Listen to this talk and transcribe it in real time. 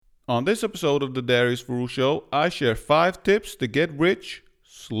On this episode of the Darius Furu Show, I share 5 tips to get rich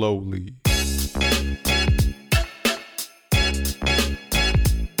slowly.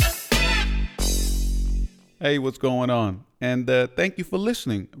 Hey, what's going on? And thank you for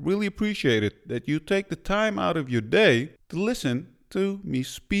listening. Really appreciate it that you take the time out of your day to listen to me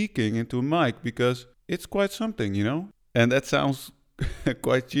speaking into a mic, because it's quite something, you know? And that sounds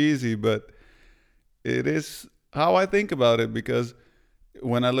quite cheesy, but it is how I think about it, because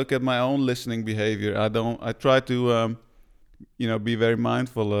when I look at my own listening behavior, I try to, be very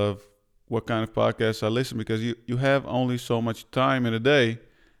mindful of what kind of podcasts I listen, because you have only so much time in a day.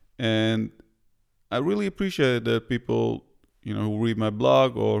 And I really appreciate that people, who read my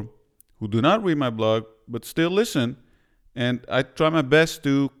blog or who do not read my blog, but still listen. And I try my best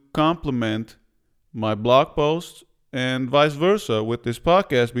to complement my blog posts and vice versa with this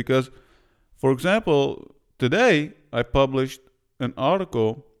podcast, because, for example, today I published an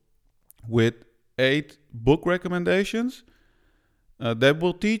article with 8 book recommendations that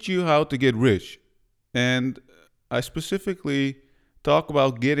will teach you how to get rich. And I specifically talk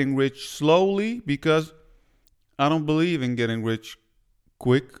about getting rich slowly, because I don't believe in getting rich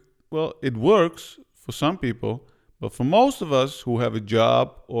quick. Well, it works for some people, but for most of us who have a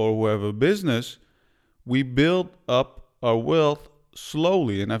job or who have a business, we build up our wealth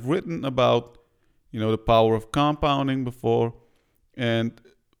slowly. And I've written about, the power of compounding before. And,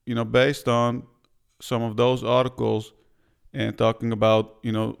 based on some of those articles and talking about,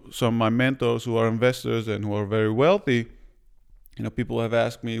 some of my mentors who are investors and who are very wealthy, people have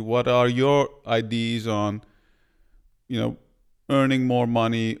asked me, what are your ideas on, earning more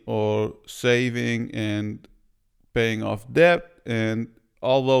money or saving and paying off debt and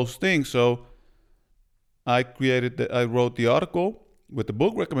all those things. So I wrote the article with the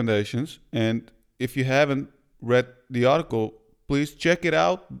book recommendations. And if you haven't read the article, please check it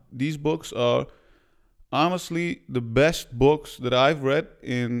out. These books are honestly the best books that I've read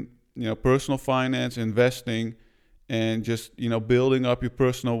in, personal finance, investing, and just, building up your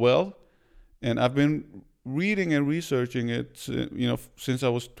personal wealth. And I've been reading and researching it, since I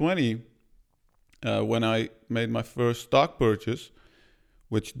was 20, when I made my first stock purchase,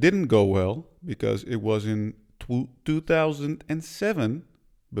 which didn't go well because it was in 2007,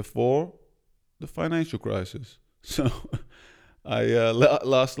 before the financial crisis. So I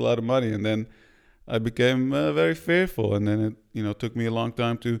lost a lot of money, and then I became very fearful, and then it took me a long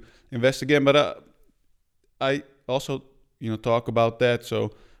time to invest again. But I also talk about that.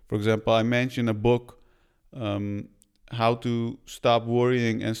 So, for example, I mentioned a book, How to Stop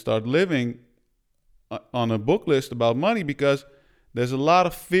Worrying and Start Living, on a book list about money, because there's a lot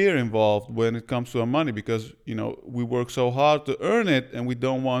of fear involved when it comes to our money, because we work so hard to earn it and we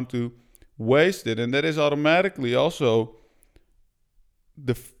don't want to waste it. And that is automatically also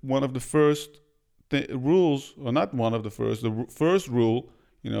one of the first rules, or not one of the first, the first rule,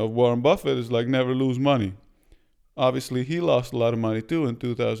 of Warren Buffett is like never lose money. Obviously, he lost a lot of money too in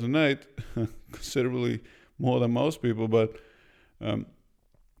 2008, considerably more than most people. But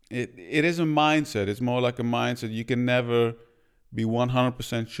it is a mindset. It's more like a mindset. You can never be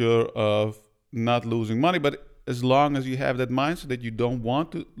 100% sure of not losing money. But as long as you have that mindset that you don't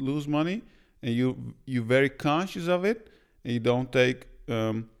want to lose money, and you're very conscious of it, and you don't take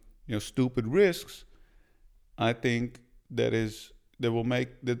stupid risks, I think that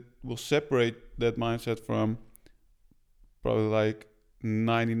will separate that mindset from probably like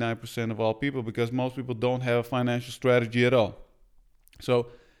 99% of all people, because most people don't have a financial strategy at all. So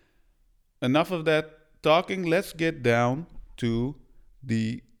enough of that talking. Let's get down to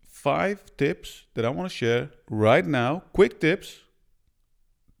the 5 tips that I want to share right now. Quick tips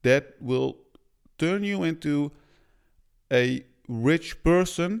that will turn you into a rich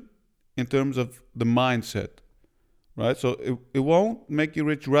person in terms of the mindset, right? So it won't make you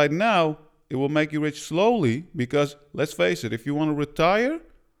rich right now. It will make you rich slowly, because let's face it, if you want to retire,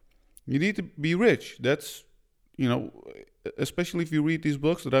 you need to be rich. That's, especially if you read these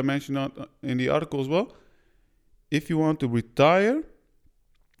books that I mentioned in the article as well. If you want to retire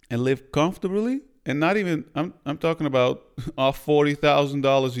and live comfortably, and not even, I'm talking about off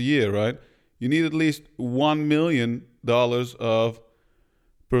 $40,000 a year, right? You need at least $1 million of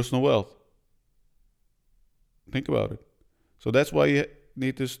personal wealth. Think about it. So that's why you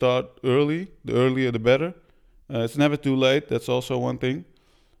need to start early. The earlier, the better. It's never too late. That's also one thing.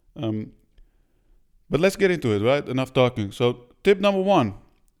 But let's get into it, right? Enough talking. So tip number 1,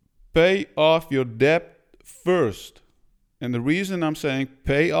 pay off your debt first. And the reason I'm saying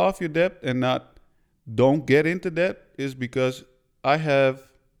pay off your debt and not don't get into debt is because I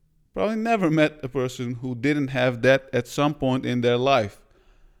have probably never met a person who didn't have debt at some point in their life.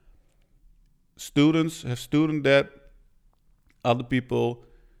 students have student debt. Other people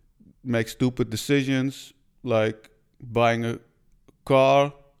make stupid decisions like buying a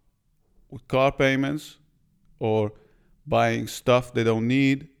car with car payments or buying stuff they don't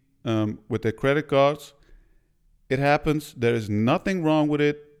need with their credit cards. It happens. There is nothing wrong with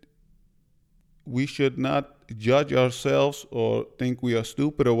it. We should not judge ourselves or think we are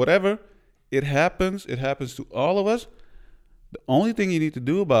stupid or whatever. It happens. It happens to all of us. The only thing you need to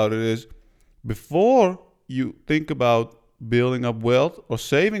do about it is, before you think about building up wealth or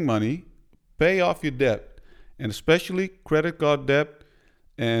saving money, pay off your debt, and especially credit card debt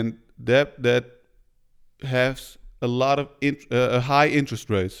and debt that has a lot of high interest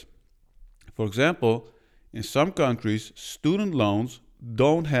rates. For example, in some countries, student loans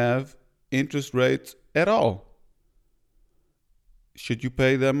don't have interest rates at all. Should you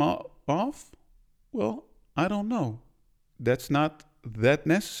pay them off? Well, I don't know. That's not that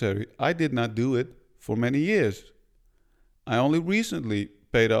necessary. I did not do it for many years. I only recently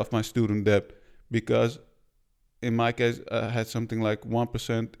paid off my student debt because in my case, I had something like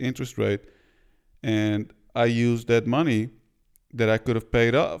 1% interest rate, and I used that money that I could have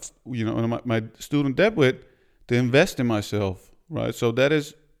paid off, my student debt with, to invest in myself, right? So that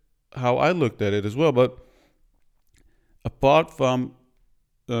is how I looked at it as well. But apart from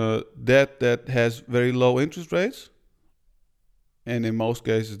debt that has very low interest rates, and in most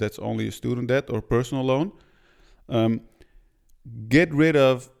cases that's only a student debt or personal loan, get rid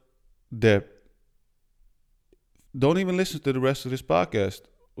of debt. Don't even listen to the rest of this podcast.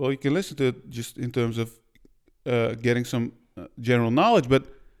 Well, you can listen to it just in terms of getting some general knowledge, but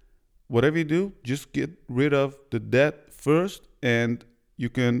whatever you do, just get rid of the debt first, and you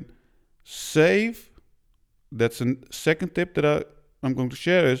can save. That's a second tip that I'm going to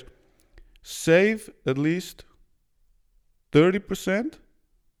share is save at least 30%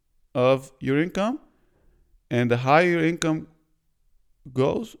 of your income, and the higher your income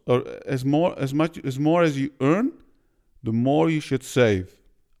goes, or as more as you earn, the more you should save.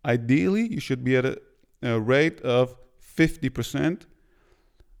 Ideally, you should be at a rate of 50%.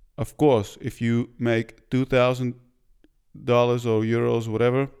 Of course, if you make $2,000 or euros,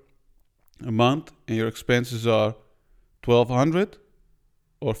 whatever, a month, and your expenses are $1,200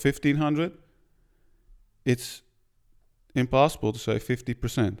 or $1,500, it's impossible to say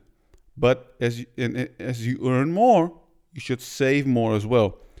 50%. But as you earn more, you should save more as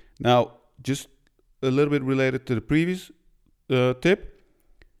well. Now, just a little bit related to the previous tip.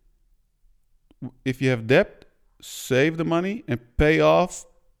 If you have debt, save the money and pay off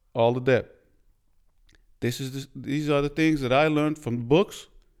all the debt. These are the things that I learned from the books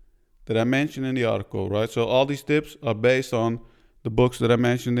that I mentioned in the article, right? So all these tips are based on the books that I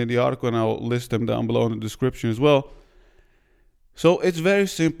mentioned in the article, and I'll list them down below in the description as well. So it's very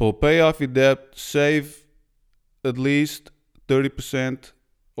simple. Pay off your debt, save at least 30%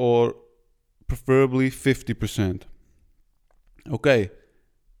 or preferably 50%. Okay,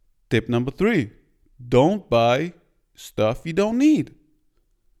 tip number 3. Don't buy stuff you don't need.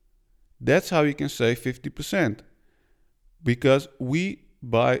 That's how you can save 50%. Because we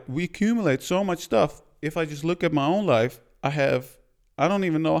accumulate so much stuff. If I just look at my own life, I don't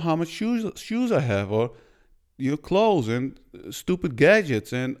even know how much shoes I have, or clothes and stupid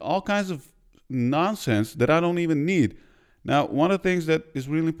gadgets and all kinds of nonsense that I don't even need. Now, one of the things that is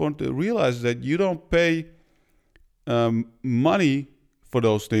really important to realize is that you don't pay money for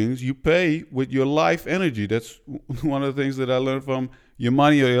those things. You pay with your life energy. That's one of the things that I learned from Your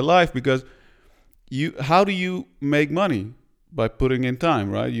Money or Your Life, because how do you make money? By putting in time,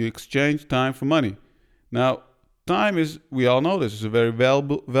 right? You exchange time for money. Now, time is, we all know this, is a very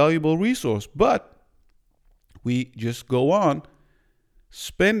valuable resource, but we just go on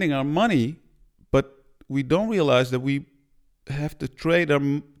spending our money, but we don't realize that we have to trade our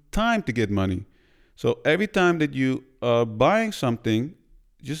time to get money. So every time that you are buying something,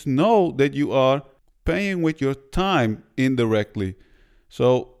 just know that you are paying with your time indirectly.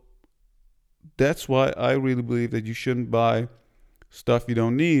 So that's why I really believe that you shouldn't buy stuff you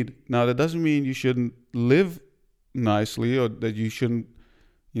don't need. Now, that doesn't mean you shouldn't live nicely, or that you shouldn't,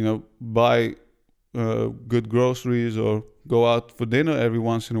 buy good groceries or go out for dinner every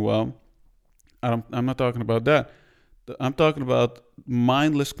once in a while. I'm not talking about that. I'm talking about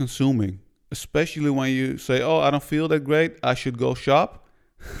mindless consuming, especially when you say, oh, I don't feel that great, I should go shop.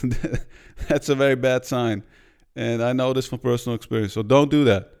 That's a very bad sign. And I know this from personal experience. So don't do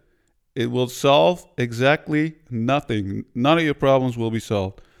that. It will solve exactly nothing. None of your problems will be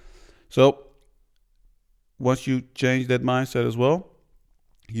solved. So once you change that mindset as well,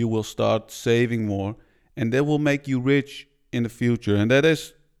 you will start saving more, and that will make you rich in the future. And that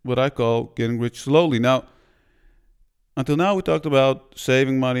is what I call getting rich slowly. Now, until now, we talked about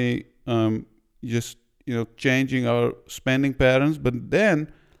saving money, just changing our spending patterns. But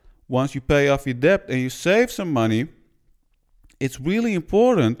then, once you pay off your debt and you save some money, it's really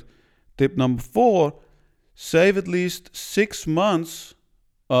important. Tip number 4: save at least 6 months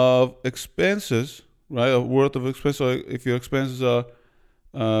of expenses, right? Worth of expenses. So if your expenses are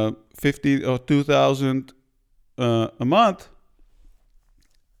 50 or 2,000 a month,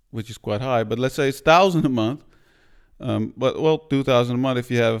 which is quite high, but let's say it's 1,000 a month. But 2,000 a month.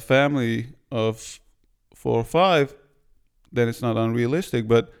 If you have a family of 4 or 5, then it's not unrealistic.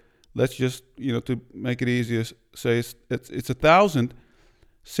 But let's just to make it easier, say it's 1,000.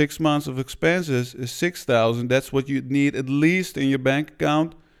 6 months of expenses is 6,000. That's what you need at least in your bank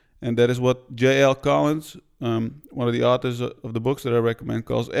account, and that is what J.L. Collins, one of the authors of the books that I recommend,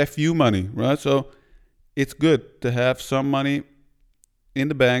 calls FU money, right? So it's good to have some money in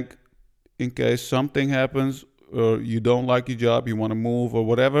the bank in case something happens or you don't like your job, you want to move or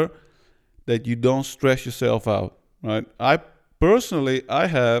whatever, that you don't stress yourself out, right? I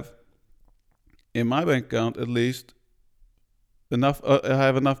have in my bank account at least enough. I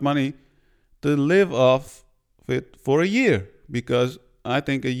have enough money to live off it for a year, because I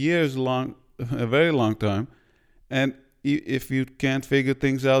think a year is a very long time. And if you can't figure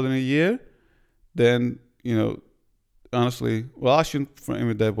things out in a year, then honestly, well, I shouldn't frame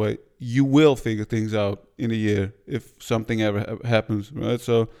it that way. You will figure things out in a year if something ever happens, right?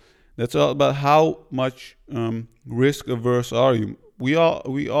 So that's all about how much risk averse are you. We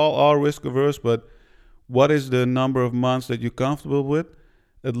all are risk averse, but what is the number of months that you're comfortable with?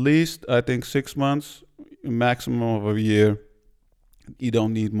 At least, I think 6 months, maximum of a year. You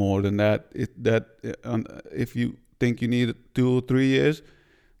don't need more than that. If you think you need 2 or 3 years,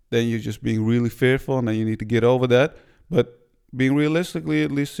 then you're just being really fearful, and then you need to get over that. But being realistically,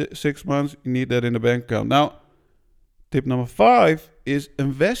 at least 6 months, you need that in the bank account. Now, tip number 5 is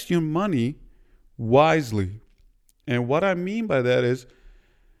invest your money wisely. And what I mean by that is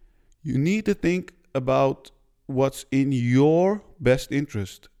you need to think about what's in your best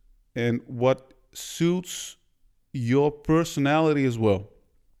interest and what suits your personality as well.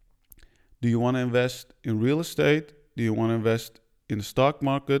 Do you want to invest in real estate? Do you want to invest in the stock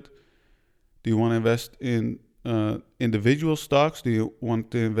market? Do you want to invest in individual stocks? Do you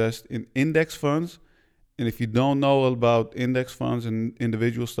want to invest in index funds? And if you don't know about index funds and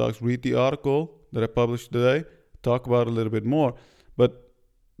individual stocks, read the article that I published today. Talk about it a little bit more. But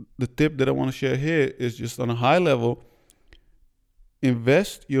the tip that I want to share here is just on a high level: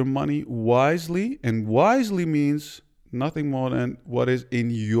 invest your money wisely. And wisely means nothing more than what is in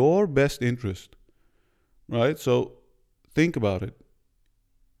your best interest, right? So think about it.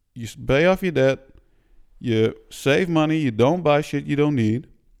 You pay off your debt. You save money. You don't buy shit you don't need.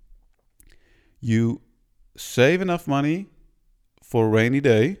 You save enough money for a rainy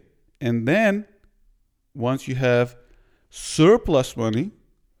day. And then once you have surplus money,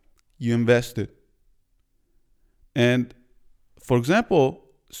 you invest it. And for example,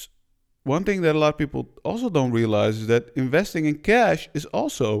 one thing that a lot of people also don't realize is that investing in cash is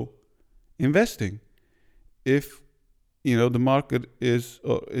also investing. If the market is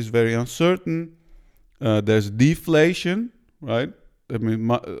very uncertain, there's deflation, right? I mean,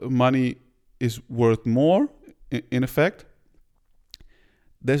 money is worth more in effect.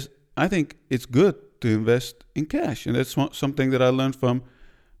 I think it's good to invest in cash, and that's something that I learned from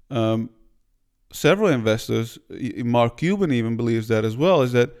several investors. Mark Cuban even believes that as well,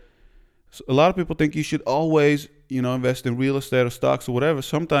 is that a lot of people think you should always, invest in real estate or stocks or whatever.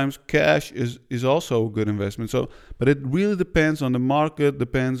 Sometimes cash is also a good investment. So, but it really depends on the market,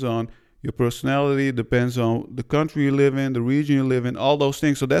 depends on your personality, depends on the country you live in, the region you live in, all those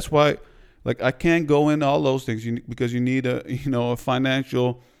things. So that's why, I can't go into all those things because you need you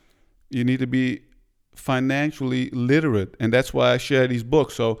need to be financially literate. And that's why I share these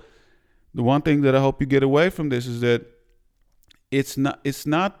books. So the one thing that I hope you get away from this is that it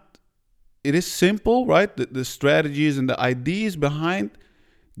is simple, right? The strategies and the ideas behind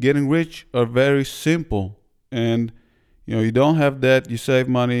getting rich are very simple. And, you don't have debt, you save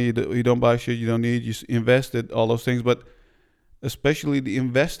money, you don't buy shit you don't need, you invest it, all those things. But especially the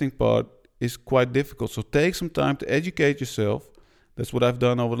investing part is quite difficult. So take some time to educate yourself. That's what I've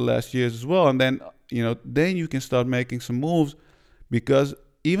done over the last years as well. And then, then you can start making some moves, because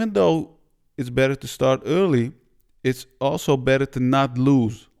even though it's better to start early, it's also better to not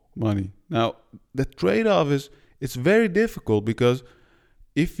lose money. Now, the trade-off is it's very difficult, because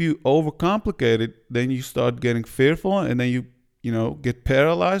if you overcomplicate it, then you start getting fearful, and then you get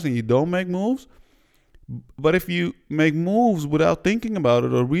paralyzed and you don't make moves. But if you make moves without thinking about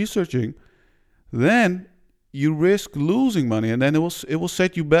it or researching, then you risk losing money, and then it will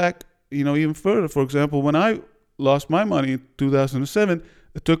set you back, even further. For example, when I lost my money in 2007,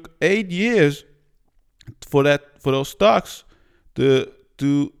 it took 8 years for those stocks to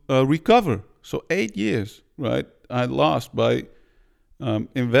recover. So 8 years, right? I lost by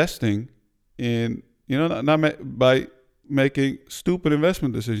investing in, by making stupid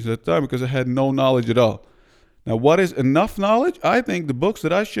investment decisions at the time because I had no knowledge at all. Now, what is enough knowledge? I think the books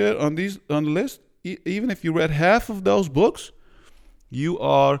that I shared on the list, even if you read half of those books, you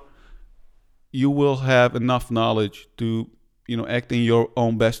will have enough knowledge to act in your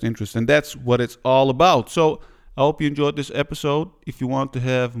own best interest, and that's what it's all about. So I hope you enjoyed this episode. If you want to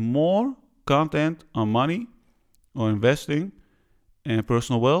have more content on money or investing and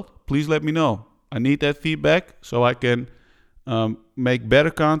personal wealth, please let me know. I need that feedback so I can make better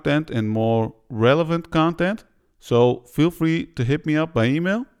content and more relevant content. So feel free to hit me up by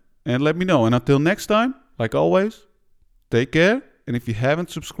email and let me know. And until next time, like always, take care. And if you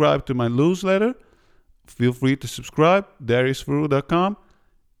haven't subscribed to my newsletter, feel free to subscribe, dariusfaru.com.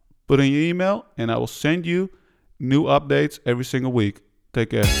 Put in your email and I will send you new updates every single week.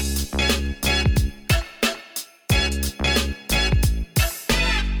 Take care.